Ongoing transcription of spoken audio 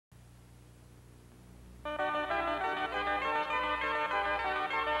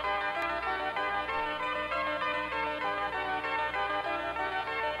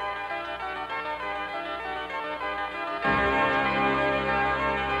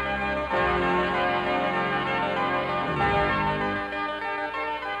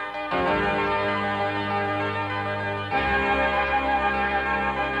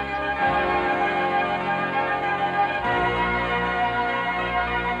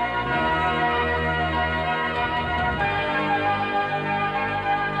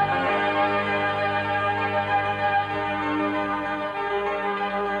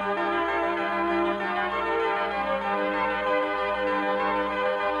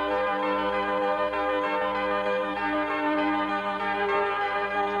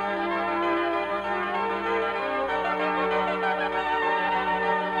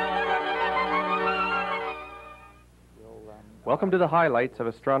Welcome to the highlights of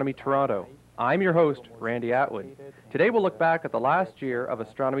Astronomy Toronto. I'm your host, Randy Atwood. Today we'll look back at the last year of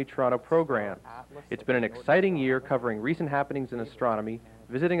Astronomy Toronto programs. It's been an exciting year covering recent happenings in astronomy,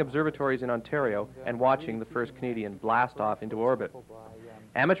 visiting observatories in Ontario, and watching the first Canadian blast off into orbit.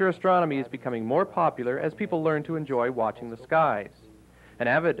 Amateur astronomy is becoming more popular as people learn to enjoy watching the skies. An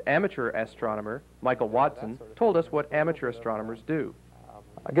avid amateur astronomer, Michael Watson, told us what amateur astronomers do.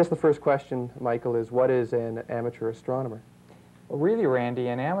 I guess the first question, Michael, is what is an amateur astronomer? Well, really, Randy,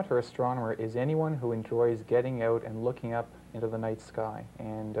 an amateur astronomer is anyone who enjoys getting out and looking up into the night sky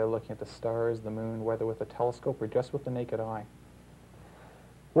and looking at the stars, the moon, whether with a telescope or just with the naked eye.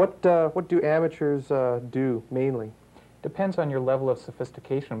 What do amateurs do mainly? Depends on your level of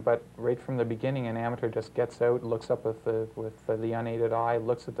sophistication, but right from the beginning, an amateur just gets out, looks up with the unaided eye,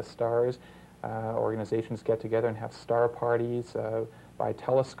 looks at the stars. Organizations get together and have star parties, buy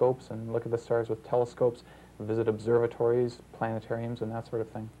telescopes and look at the stars with telescopes, visit observatories, planetariums, and that sort of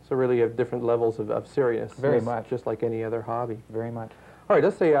thing. So really you have different levels of seriousness. Very much. Just like any other hobby. Very much. All right,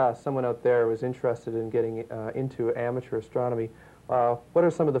 let's say someone out there was interested in getting into amateur astronomy. What are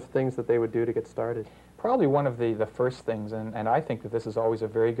some of the things that they would do to get started? Probably one of the first things, and I think that this is always a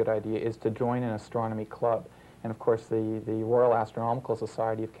very good idea, is to join an astronomy club. And of course, the Royal Astronomical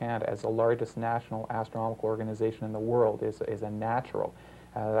Society of Canada, as the largest national astronomical organization in the world, is a natural.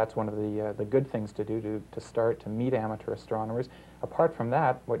 That's one of the good things to do to start to meet amateur astronomers. Apart from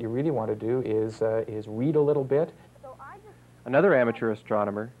that, what you really want to do is read a little bit. Another amateur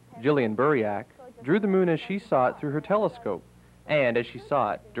astronomer, Jillian Buriak, drew the moon as she saw it through her telescope, and as she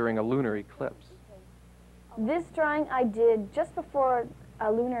saw it during a lunar eclipse. This drawing I did just before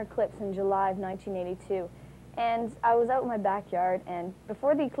a lunar eclipse in July of 1982. And I was out in my backyard, and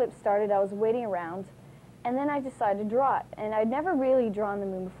before the eclipse started, I was waiting around, and then I decided to draw it. And I'd never really drawn the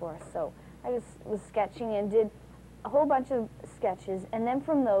moon before, so I just was sketching and did a whole bunch of sketches, and then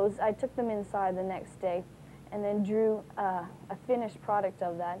from those, I took them inside the next day, and then drew a finished product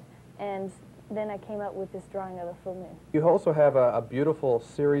of that, and then I came up with this drawing of the full moon. You also have a beautiful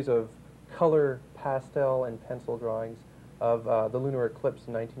series of color, pastel, and pencil drawings of the lunar eclipse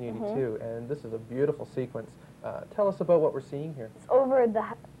in 1982, and this is a beautiful sequence. Tell us about what we're seeing here. It's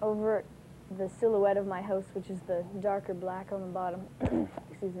over the silhouette of my house, which is the darker black on the bottom.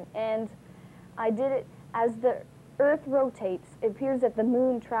 Excuse me. And I did it as the Earth rotates. It appears that the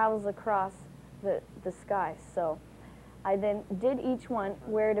moon travels across the sky. So I then did each one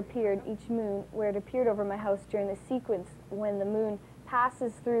where it appeared, each moon where it appeared over my house during the sequence when the moon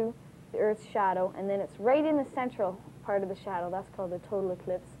passes through the Earth's shadow, and then it's right in the central part of the shadow. That's called the total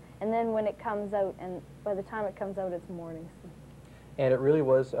eclipse. And then when it comes out, and by the time it comes out, it's morning. And it really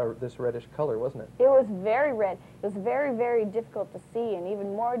was this reddish color, wasn't it? It was very red. It was very, very difficult to see, and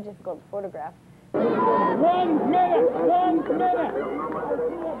even more difficult to photograph. 1 minute! 1 minute!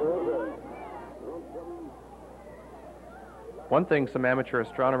 One thing some amateur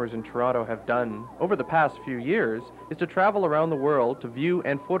astronomers in Toronto have done over the past few years is to travel around the world to view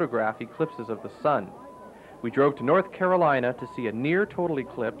and photograph eclipses of the sun. We drove to North Carolina to see a near-total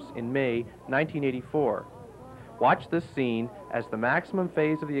eclipse in May 1984. Watch this scene as the maximum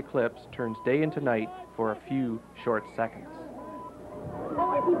phase of the eclipse turns day into night for a few short seconds. Oh,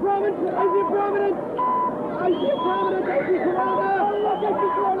 I see Providence! I see Providence! I see Providence! I see Corona!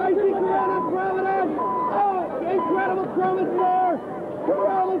 I see Corona! Providence! Oh, incredible Corona's there!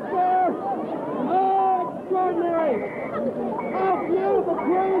 Corona's there! Oh, extraordinary! Oh, beautiful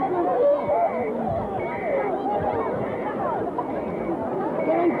Corona's there!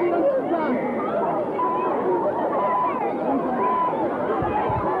 Can I see it on the sun?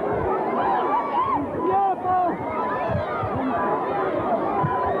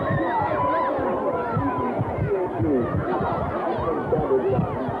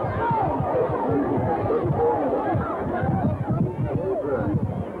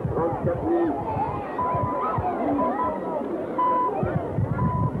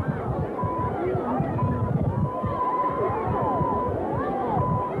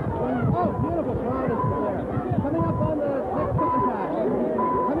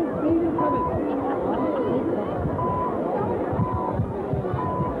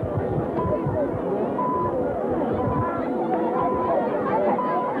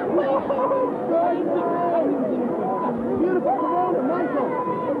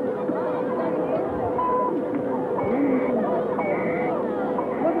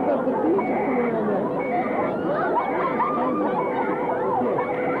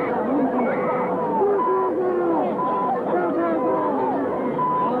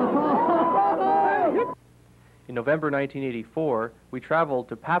 In November 1984, we traveled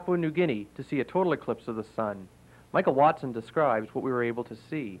to Papua New Guinea to see a total eclipse of the sun. Michael Watson describes what we were able to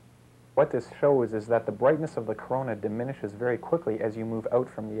see. What this shows is that the brightness of the corona diminishes very quickly as you move out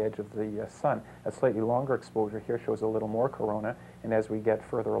from the edge of the sun. A slightly longer exposure here shows a little more corona, and as we get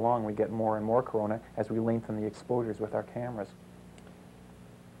further along, we get more and more corona as we lengthen the exposures with our cameras.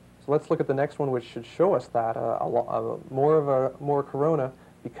 So let's look at the next one, which should show us that more corona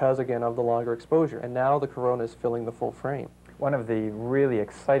because, again, of the longer exposure. And now the corona is filling the full frame. One of the really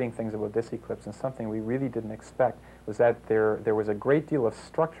exciting things about this eclipse, and something we really didn't expect, was that there was a great deal of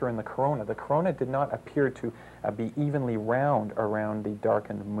structure in the corona. The corona did not appear to be evenly round around the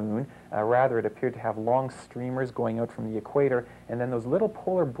darkened moon. Rather, it appeared to have long streamers going out from the equator, and then those little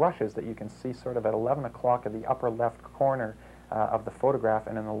polar brushes that you can see sort of at 11 o'clock at the upper left corner of the photograph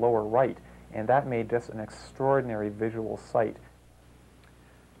and in the lower right. And that made just an extraordinary visual sight.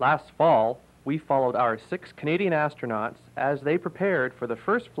 Last fall, we followed our 6 Canadian astronauts as they prepared for the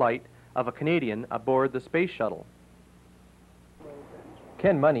first flight of a Canadian aboard the space shuttle.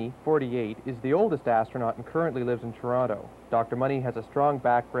 Ken Money, 48, is the oldest astronaut and currently lives in Toronto. Dr. Money has a strong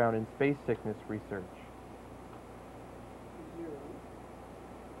background in space sickness research.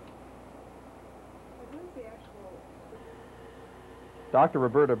 Dr.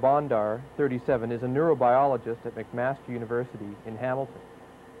 Roberta Bondar, 37, is a neurobiologist at McMaster University in Hamilton.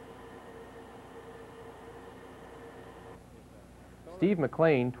 Steve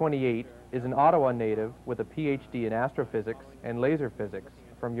McLean, 28, is an Ottawa native with a PhD in astrophysics and laser physics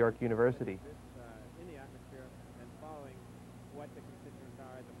from York University. In the atmosphere and following what the constituents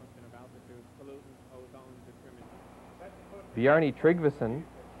are as a function of altitude, pollutants, ozone, discriminants. Bjarni Tryggvason,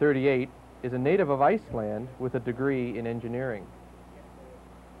 38, is a native of Iceland with a degree in engineering.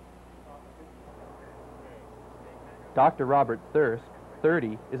 Dr. Robert Thirsk,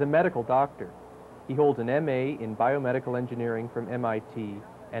 30, is a medical doctor. He holds an MA in biomedical engineering from MIT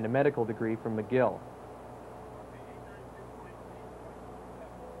and a medical degree from McGill.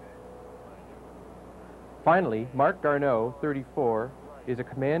 Finally, Mark Garneau, 34, is a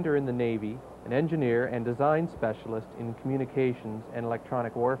commander in the Navy, an engineer and design specialist in communications and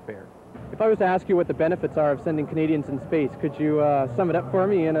electronic warfare. If I was to ask you what the benefits are of sending Canadians in space, could you sum it up for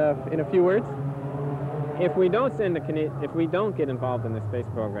me in a few words? If we don't get involved in the space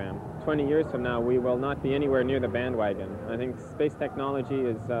program, 20 years from now, we will not be anywhere near the bandwagon. I think space technology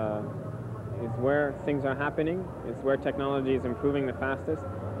is where things are happening. It's where technology is improving the fastest,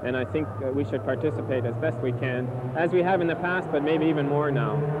 and I think we should participate as best we can, as we have in the past, but maybe even more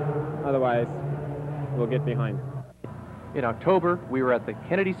now. Otherwise, we'll get behind. In October, we were at the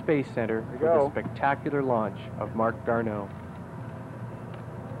Kennedy Space Center for the spectacular launch of Mark Garneau.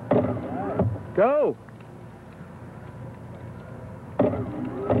 Go!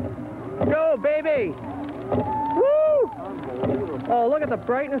 Go, baby! Woo! Oh, look at the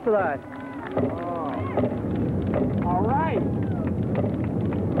brightness of that. All right.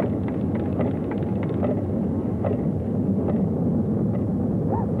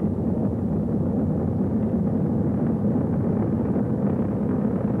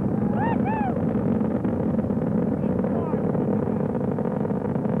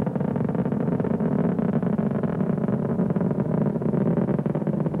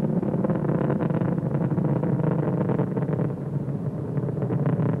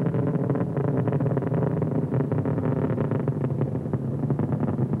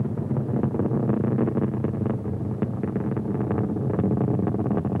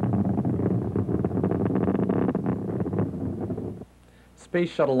 Space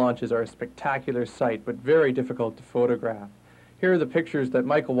shuttle launches are a spectacular sight, but very difficult to photograph. Here are the pictures that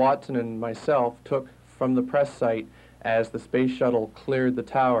Michael Watson and myself took from the press site as the space shuttle cleared the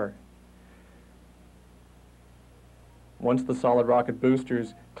tower. Once the solid rocket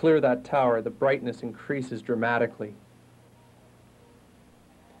boosters clear that tower, the brightness increases dramatically.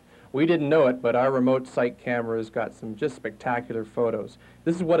 We didn't know it, but our remote site cameras got some just spectacular photos.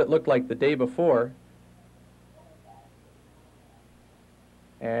 This is what it looked like the day before.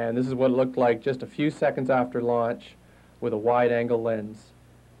 And this is what it looked like just a few seconds after launch with a wide-angle lens.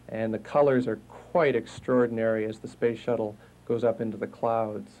 And the colors are quite extraordinary as the space shuttle goes up into the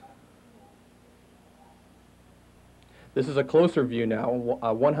clouds. This is a closer view now,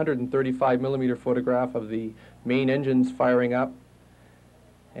 a 135mm photograph of the main engines firing up,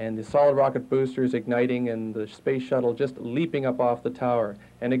 and the solid rocket boosters igniting, and the space shuttle just leaping up off the tower.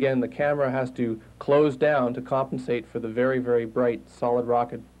 And again, the camera has to close down to compensate for the very, very bright solid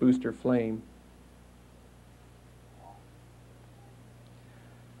rocket booster flame.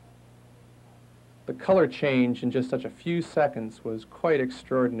 The color change in just such a few seconds was quite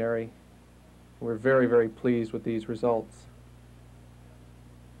extraordinary. We're very, very pleased with these results.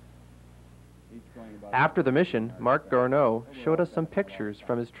 Each going After the mission, Marc Garneau showed us some pictures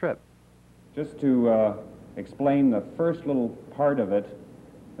from his trip. Just to explain the first little part of it,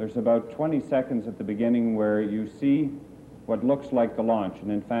 there's about 20 seconds at the beginning where you see what looks like the launch.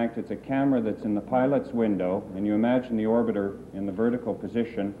 And in fact, it's a camera that's in the pilot's window, and you imagine the orbiter in the vertical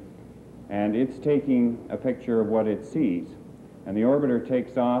position, and it's taking a picture of what it sees. And the orbiter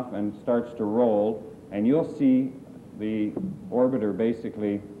takes off and starts to roll, and you'll see the orbiter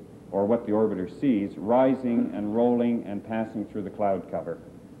basically, or what the orbiter sees, rising and rolling and passing through the cloud cover.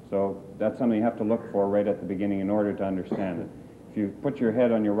 So that's something you have to look for right at the beginning in order to understand it. If you put your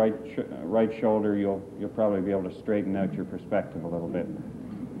head on your right shoulder, you'll probably be able to straighten out your perspective a little bit.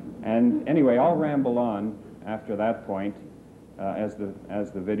 And anyway, I'll ramble on after that point as the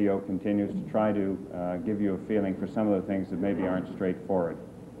video continues to try to give you a feeling for some of the things that maybe aren't straightforward.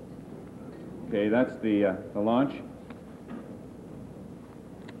 Okay, that's the launch.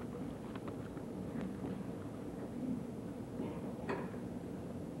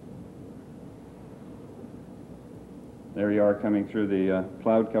 There you are coming through the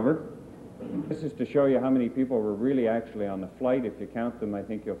cloud cover. This is to show you how many people were really actually on the flight. If you count them, I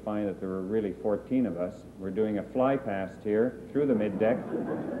think you'll find that there were really 14 of us. We're doing a fly past here through the middeck.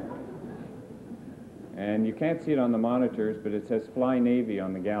 And you can't see it on the monitors, but it says Fly Navy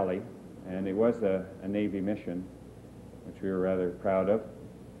on the galley. And it was a Navy mission, which we were rather proud of.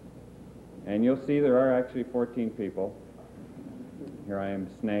 And you'll see there are actually 14 people. Here I am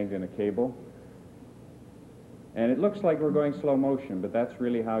snagged in a cable. And it looks like we're going slow motion, but that's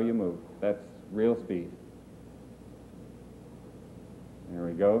really how you move. That's real speed. There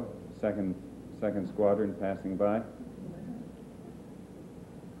we go. Second squadron passing by.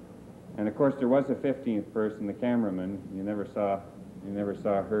 And of course there was a 15th person, the cameraman. You never saw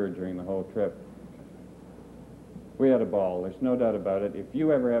her during the whole trip. We had a ball. There's no doubt about it. If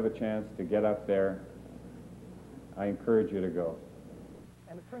you ever have a chance to get up there, I encourage you to go.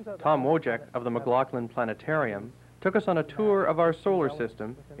 Tom Wojcik of the McLaughlin Planetarium took us on a tour of our solar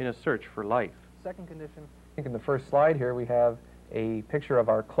system in a search for life. Second condition. I think in the first slide here we have a picture of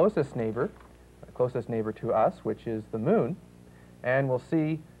our closest neighbor to us, which is the moon. And we'll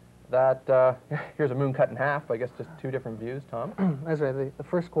see that here's a moon cut in half, I guess just two different views, Tom. That's right, the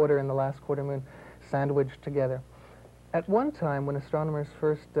first quarter and the last quarter moon sandwiched together. At one time, when astronomers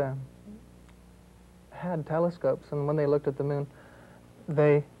first had telescopes, and when they looked at the moon,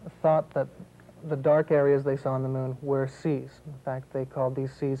 they thought that the dark areas they saw on the moon were seas. In fact, they called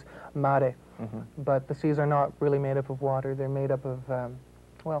these seas mare. But the seas are not really made up of water. They're made up of,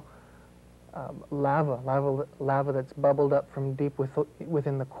 lava that's bubbled up from deep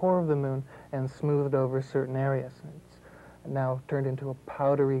within the core of the moon and smoothed over certain areas. It's now turned into a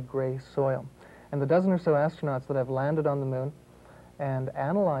powdery gray soil. And the dozen or so astronauts that have landed on the moon and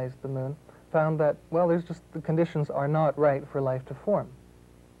analyzed the moon found that, well, the conditions are not right for life to form,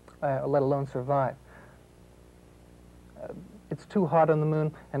 let alone survive. It's too hot on the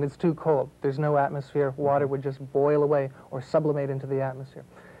moon and it's too cold. There's no atmosphere. Water would just boil away or sublimate into the atmosphere.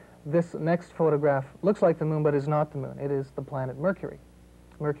 This next photograph looks like the moon, but is not the moon. It is the planet Mercury.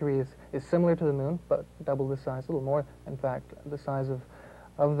 Mercury is similar to the moon, but double the size, a little more, in fact, the size of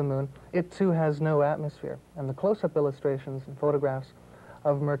the moon. It too has no atmosphere. And the close-up illustrations and photographs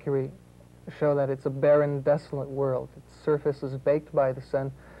of Mercury show that it's a barren, desolate world. Its surface is baked by the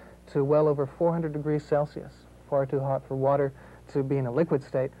sun to well over 400 degrees Celsius, far too hot for water to be in a liquid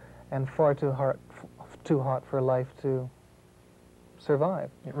state, and far too hot for life to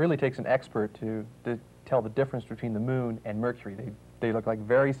survive. It really takes an expert to tell the difference between the moon and Mercury. They look like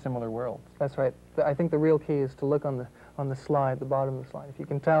very similar worlds. That's right. I think the real key is to look on the slide, the bottom of the slide. If you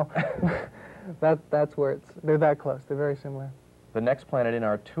can tell, that's where they're that close. They're very similar. The next planet in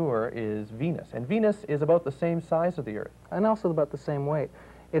our tour is Venus, and Venus is about the same size of the Earth. And also about the same weight.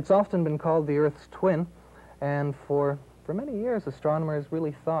 It's often been called the Earth's twin, and for many years astronomers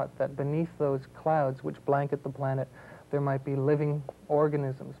really thought that beneath those clouds which blanket the planet there might be living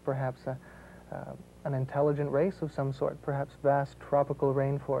organisms, perhaps an intelligent race of some sort, perhaps vast tropical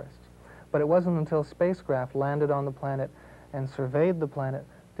rainforests. But it wasn't until spacecraft landed on the planet and surveyed the planet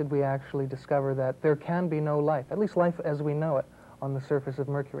did we actually discover that there can be no life, at least life as we know it, on the surface of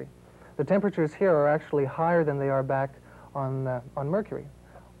Mercury. The temperatures here are actually higher than they are back on Mercury,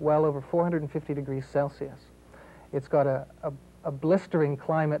 well over 450 degrees Celsius. It's got a blistering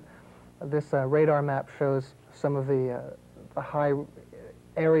climate. This radar map shows some of the high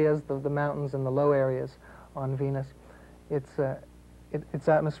areas, the mountains and the low areas on Venus. Its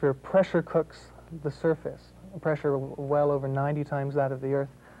atmosphere pressure cooks the surface, a pressure of well over 90 times that of the Earth,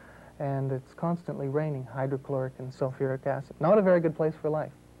 and it's constantly raining hydrochloric and sulfuric acid. Not a very good place for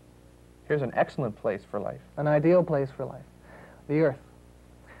life. Here's an excellent place for life. An ideal place for life, the Earth.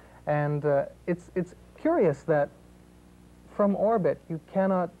 And it's curious that from orbit you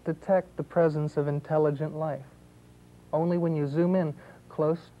cannot detect the presence of intelligent life. Only when you zoom in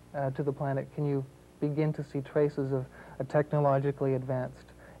close to the planet can you begin to see traces of a technologically advanced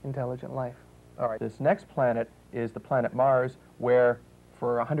intelligent life. All right, this next planet is the planet Mars, where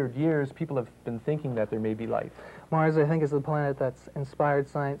for 100 years people have been thinking that there may be life. Mars, I think, is the planet that's inspired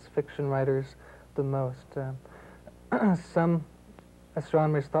science fiction writers the most. Some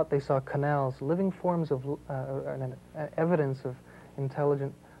astronomers thought they saw canals, living forms of, evidence of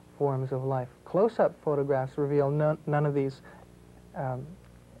intelligent forms of life. Close-up photographs reveal none of these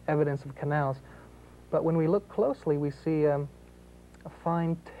evidence of canals, but when we look closely, we see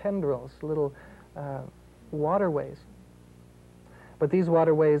fine tendrils, little waterways. But these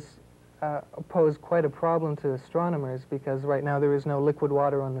waterways pose quite a problem to astronomers because right now there is no liquid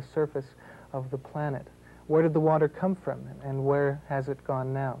water on the surface of the planet. Where did the water come from, and where has it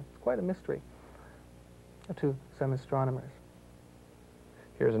gone now? It's quite a mystery to some astronomers.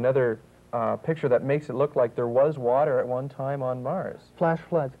 Here's another picture that makes it look like there was water at one time on Mars. Flash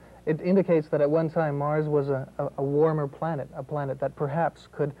floods. It indicates that at one time Mars was a warmer planet, a planet that perhaps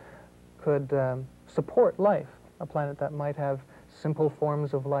could support life, a planet that might have simple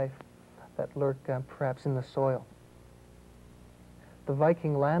forms of life that lurk perhaps in the soil. The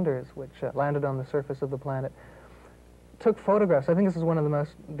Viking landers, which landed on the surface of the planet, took photographs. I think this is one of the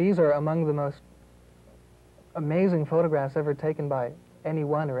most, these are among the most amazing photographs ever taken by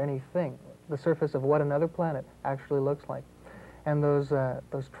anyone or anything, the surface of what another planet actually looks like. And those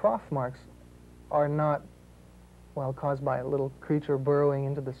trough marks are not, well, caused by a little creature burrowing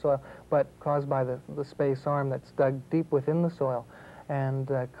into the soil, but caused by the space arm that's dug deep within the soil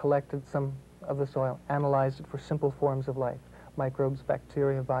and collected some of the soil, analyzed it for simple forms of life, microbes,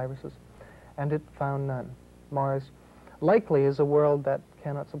 bacteria, viruses, and it found none. Mars likely is a world that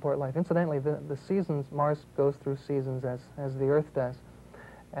cannot support life. Incidentally, the seasons, Mars goes through seasons as the Earth does,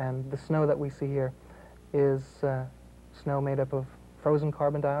 and the snow that we see here is snow made up of frozen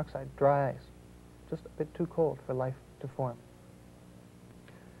carbon dioxide, dry ice, just a bit too cold for life to form.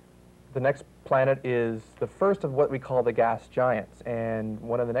 The next planet is the first of what we call the gas giants, and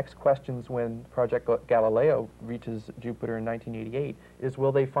one of the next questions when Project Galileo reaches Jupiter in 1988 is,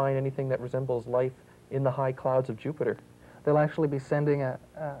 will they find anything that resembles life in the high clouds of Jupiter? They'll actually be sending a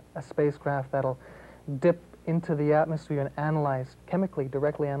spacecraft that'll dip into the atmosphere and analyze, chemically,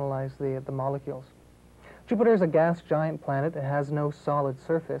 directly analyze the molecules. Jupiter is a gas giant planet. It has no solid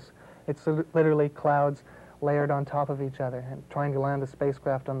surface. It's literally clouds layered on top of each other, and trying to land a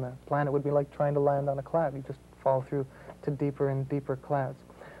spacecraft on the planet would be like trying to land on a cloud. You just fall through to deeper and deeper clouds.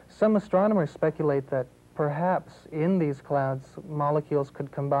 Some astronomers speculate that perhaps in these clouds molecules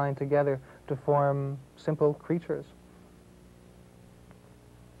could combine together to form simple creatures.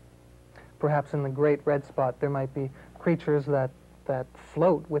 Perhaps in the Great Red Spot there might be creatures that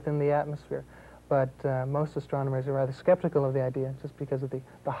float within the atmosphere, but most astronomers are rather skeptical of the idea just because of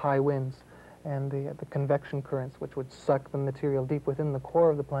the high winds and the convection currents, which would suck the material deep within the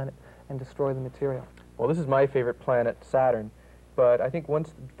core of the planet and destroy the material. Well, this is my favorite planet, Saturn, but I think once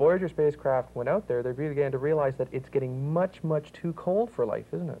the Voyager spacecraft went out there, they began to realize that it's getting much, much too cold for life,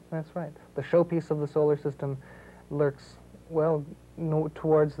 isn't it? That's right. The showpiece of the solar system lurks, well,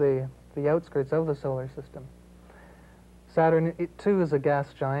 towards the outskirts of the solar system. Saturn, it too is a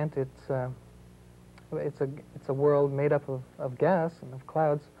gas giant. It's a world made up of gas and of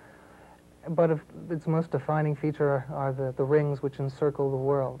clouds, but its most defining feature are the rings which encircle the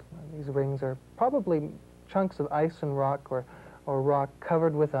world. These rings are probably chunks of ice and rock or rock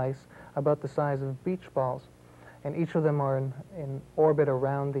covered with ice about the size of beach balls, and each of them are in orbit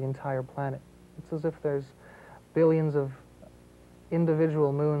around the entire planet. It's as if there's billions of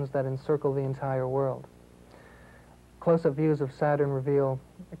individual moons that encircle the entire world. Close-up views of Saturn reveal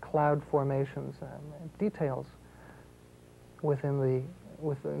cloud formations, details within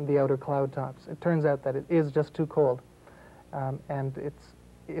the outer cloud tops. It turns out that it is just too cold, and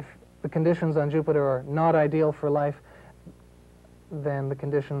if the conditions on Jupiter are not ideal for life, then the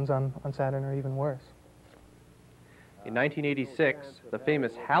conditions on Saturn are even worse. In 1986, the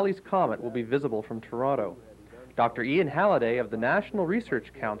famous Halley's Comet will be visible from Toronto. Dr. Ian Halliday of the National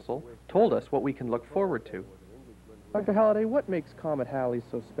Research Council told us what we can look forward to. Dr. Halliday, what makes Comet Halley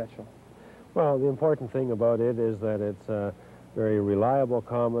so special? Well, the important thing about it is that it's a very reliable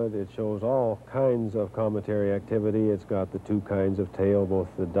comet. It shows all kinds of cometary activity. It's got the two kinds of tail, both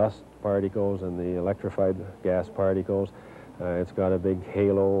the dust particles and the electrified gas particles. It's got a big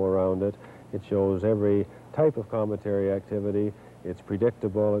halo around it. It shows every type of cometary activity. It's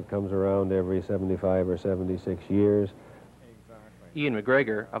predictable. It comes around every 75 or 76 years. Ian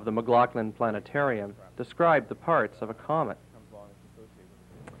McGregor of the McLaughlin Planetarium described the parts of a comet.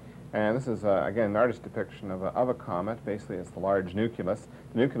 And this is, again, an artist's depiction of a comet. Basically, it's the large nucleus.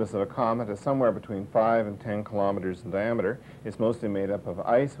 The nucleus of a comet is somewhere between 5 and 10 kilometers in diameter. It's mostly made up of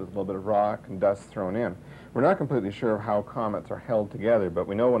ice with a little bit of rock and dust thrown in. We're not completely sure of how comets are held together, but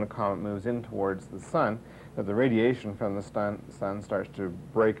we know when a comet moves in towards the sun that the radiation from the sun starts to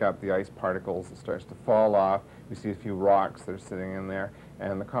break up the ice particles. It starts to fall off. We see a few rocks that are sitting in there,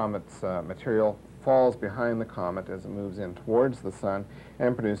 and the comet's material falls behind the comet as it moves in towards the sun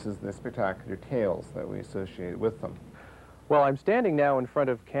and produces the spectacular tails that we associate with them. Well, I'm standing now in front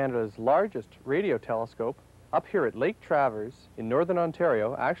of Canada's largest radio telescope up here at Lake Travers in northern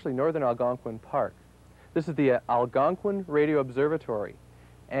Ontario, actually northern Algonquin Park. This is the Algonquin Radio Observatory,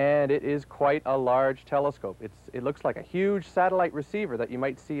 and it is quite a large telescope. It looks like a huge satellite receiver that you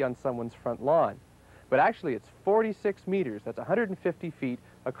might see on someone's front lawn. But actually it's 46 meters, that's 150 feet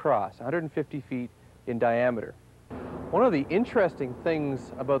across, 150 feet in diameter. One of the interesting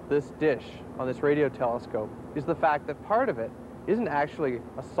things about this dish on this radio telescope is the fact that part of it isn't actually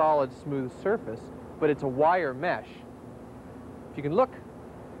a solid, smooth surface, but it's a wire mesh. If you can look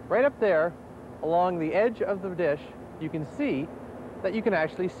right up there along the edge of the dish, you can see that you can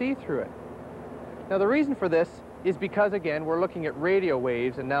actually see through it. Now the reason for this is because, again, we're looking at radio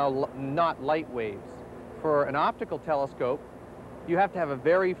waves and now not light waves. For an optical telescope, you have to have a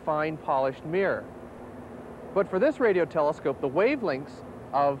very fine polished mirror. But for this radio telescope, the wavelengths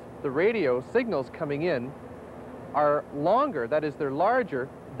of the radio signals coming in are longer, that is, they're larger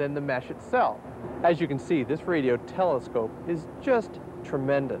than the mesh itself. As you can see, this radio telescope is just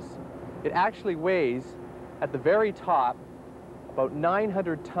tremendous. It actually weighs, at the very top, about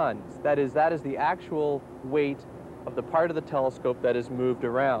 900 tons. That is the actual weight of the part of the telescope that is moved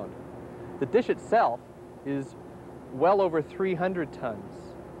around. The dish itself is well over 300 tons.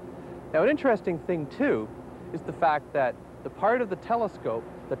 Now, an interesting thing, too, is the fact that the part of the telescope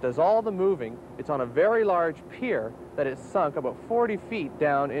that does all the moving, it's on a very large pier that is sunk about 40 feet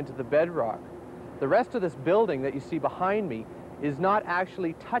down into the bedrock. The rest of this building that you see behind me is not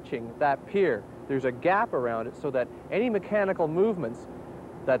actually touching that pier. There's a gap around it so that any mechanical movements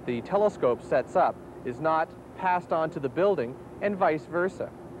that the telescope sets up is not passed on to the building, and vice versa.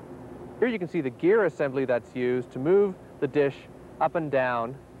 Here you can see the gear assembly that's used to move the dish up and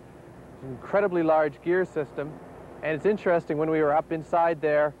down. It's an incredibly large gear system, and it's interesting, when we were up inside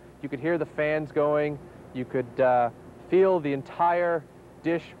there, you could hear the fans going, you could feel the entire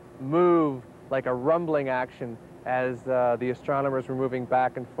dish move like a rumbling action as the astronomers were moving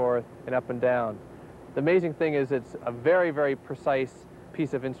back and forth and up and down. The amazing thing is it's a very, very precise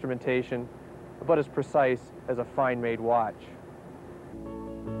piece of instrumentation, about as precise as a fine-made watch.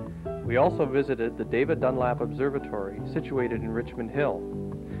 We also visited the David Dunlap Observatory, situated in Richmond Hill.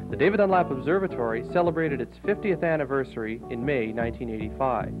 The David Dunlap Observatory celebrated its 50th anniversary in May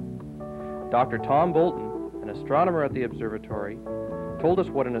 1985. Dr. Tom Bolton, an astronomer at the observatory, told us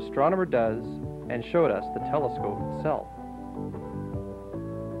what an astronomer does and showed us the telescope itself.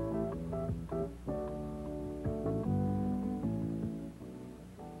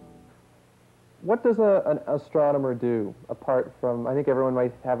 What does an astronomer do, apart from, I think everyone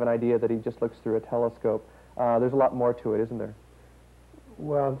might have an idea that he just looks through a telescope. There's a lot more to it, isn't there?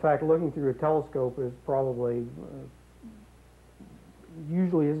 Well, in fact, looking through a telescope is probably,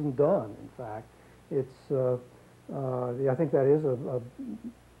 usually isn't done, in fact. It's, I think that is a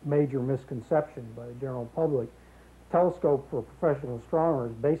major misconception by the general public. Telescope for a professional astronomer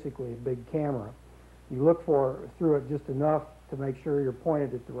is basically a big camera. You look through it just enough to make sure you're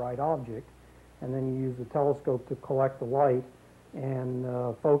pointed at the right object, and then you use the telescope to collect the light and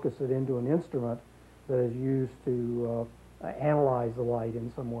focus it into an instrument that is used to analyze the light in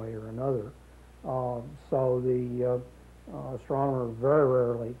some way or another. So the astronomer very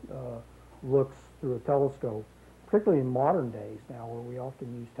rarely looks through a telescope, particularly in modern days now, where we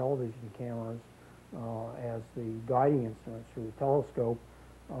often use television cameras as the guiding instruments for the telescope.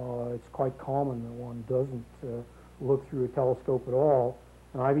 It's quite common that one doesn't look through a telescope at all.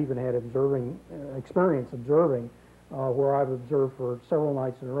 And I've even had experience observing where I've observed for several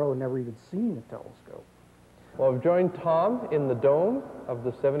nights in a row and never even seen a telescope. Well, I've joined Tom in the dome of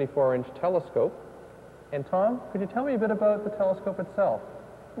the 74-inch telescope. And Tom, could you tell me a bit about the telescope itself?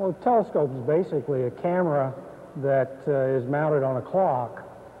 Well, the telescope is basically a camera that is mounted on a clock,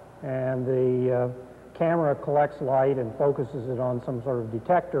 and the camera collects light and focuses it on some sort of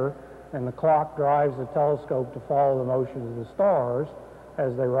detector, and the clock drives the telescope to follow the motion of the stars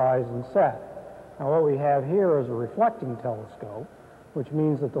as they rise and set. Now what we have here is a reflecting telescope, which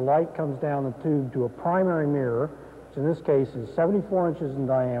means that the light comes down the tube to a primary mirror, which in this case is 74 inches in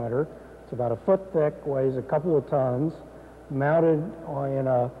diameter. It's about a foot thick, weighs a couple of tons, mounted in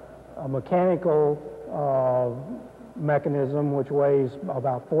a mechanical mechanism which weighs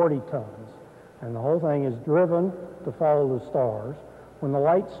about 40 tons. And the whole thing is driven to follow the stars. When the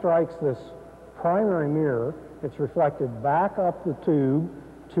light strikes this primary mirror, it's reflected back up the tube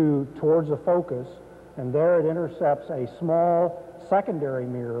towards the focus, and there it intercepts a small secondary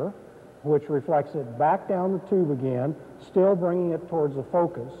mirror which reflects it back down the tube again, still bringing it towards the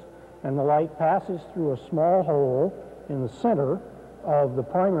focus, and the light passes through a small hole in the center of the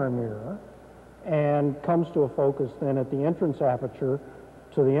primary mirror and comes to a focus then at the entrance aperture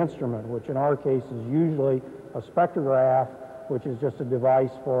to the instrument, which in our case is usually a spectrograph, which is just a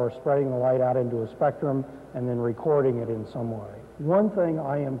device for spreading the light out into a spectrum and then recording it in some way. One thing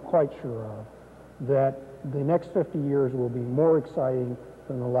I am quite sure of, that the next 50 years will be more exciting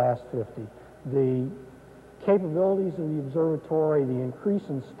than the last 50. The capabilities of the observatory, the increase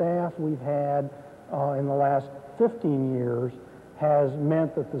in staff we've had in the last 15 years has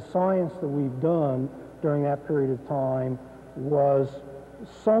meant that the science that we've done during that period of time was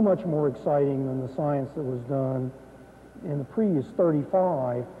so much more exciting than the science that was done in the previous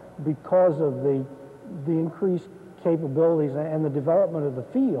 35 because of the increased capabilities and the development of the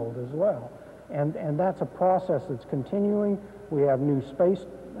field as well. And that's a process that's continuing. We have new space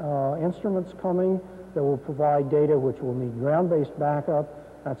instruments coming that will provide data which will need ground-based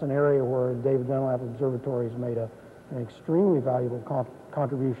backup. That's an area where David Dunlap Observatory has made an extremely valuable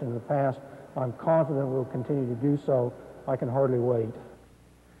contribution in the past. I'm confident we'll continue to do so. I can hardly wait.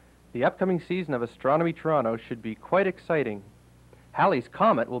 The upcoming season of Astronomy Toronto should be quite exciting. Halley's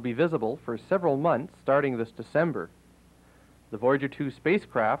Comet will be visible for several months starting this December. The Voyager 2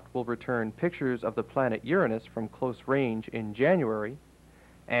 spacecraft will return pictures of the planet Uranus from close range in January,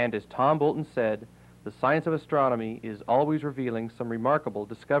 and as Tom Bolton said, the science of astronomy is always revealing some remarkable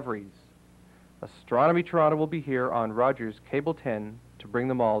discoveries. Astronomy Toronto will be here on Rogers Cable 10 to bring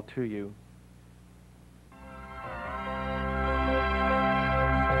them all to you.